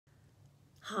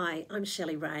Hi, I'm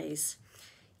Shelley Rays.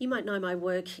 You might know my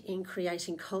work in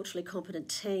creating culturally competent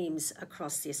teams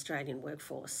across the Australian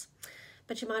workforce,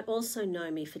 but you might also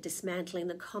know me for dismantling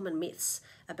the common myths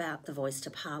about the voice to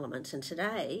Parliament, and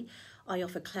today I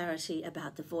offer clarity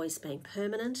about the voice being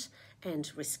permanent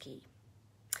and risky.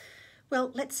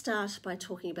 Well, let's start by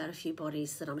talking about a few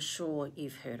bodies that I'm sure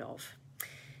you've heard of.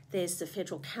 There's the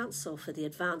Federal Council for the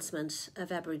Advancement of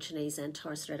Aborigines and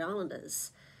Torres Strait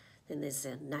Islanders. Then there's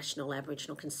the National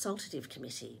Aboriginal Consultative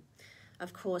Committee.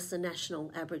 Of course, the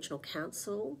National Aboriginal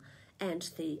Council and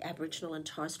the Aboriginal and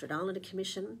Torres Strait Islander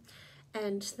Commission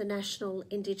and the National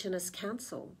Indigenous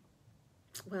Council.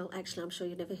 Well, actually, I'm sure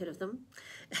you've never heard of them,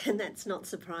 and that's not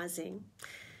surprising.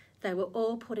 They were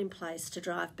all put in place to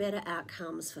drive better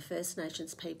outcomes for First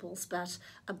Nations peoples, but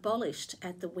abolished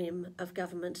at the whim of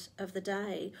government of the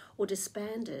day or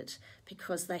disbanded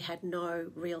because they had no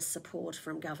real support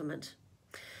from government.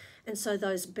 And so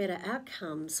those better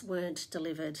outcomes weren't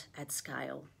delivered at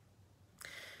scale.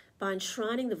 By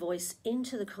enshrining the voice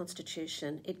into the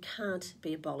Constitution, it can't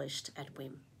be abolished at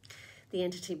whim. The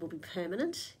entity will be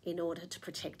permanent in order to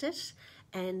protect it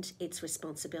and its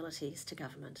responsibilities to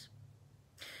government.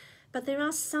 But there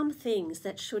are some things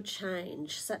that should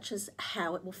change, such as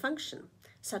how it will function,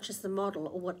 such as the model,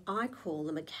 or what I call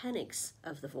the mechanics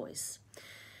of the voice.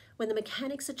 When the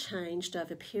mechanics are changed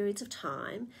over periods of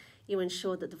time, you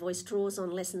ensure that the voice draws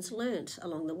on lessons learnt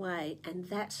along the way, and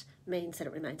that means that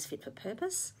it remains fit for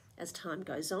purpose as time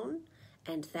goes on,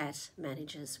 and that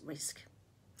manages risk.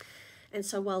 And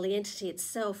so while the entity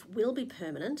itself will be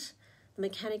permanent, the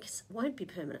mechanics won't be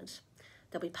permanent.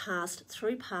 They'll be passed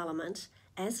through Parliament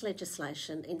as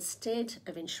legislation instead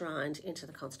of enshrined into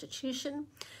the Constitution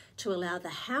to allow the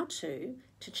how-to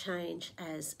change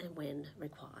as and when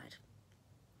required.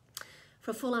 For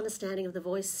a full understanding of the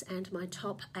voice and my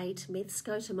top 8 myths,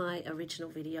 go to my original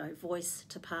video, Voice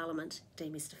to Parliament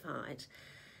Demystified,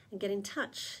 and get in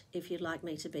touch if you'd like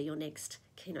me to be your next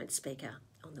keynote speaker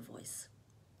on The Voice.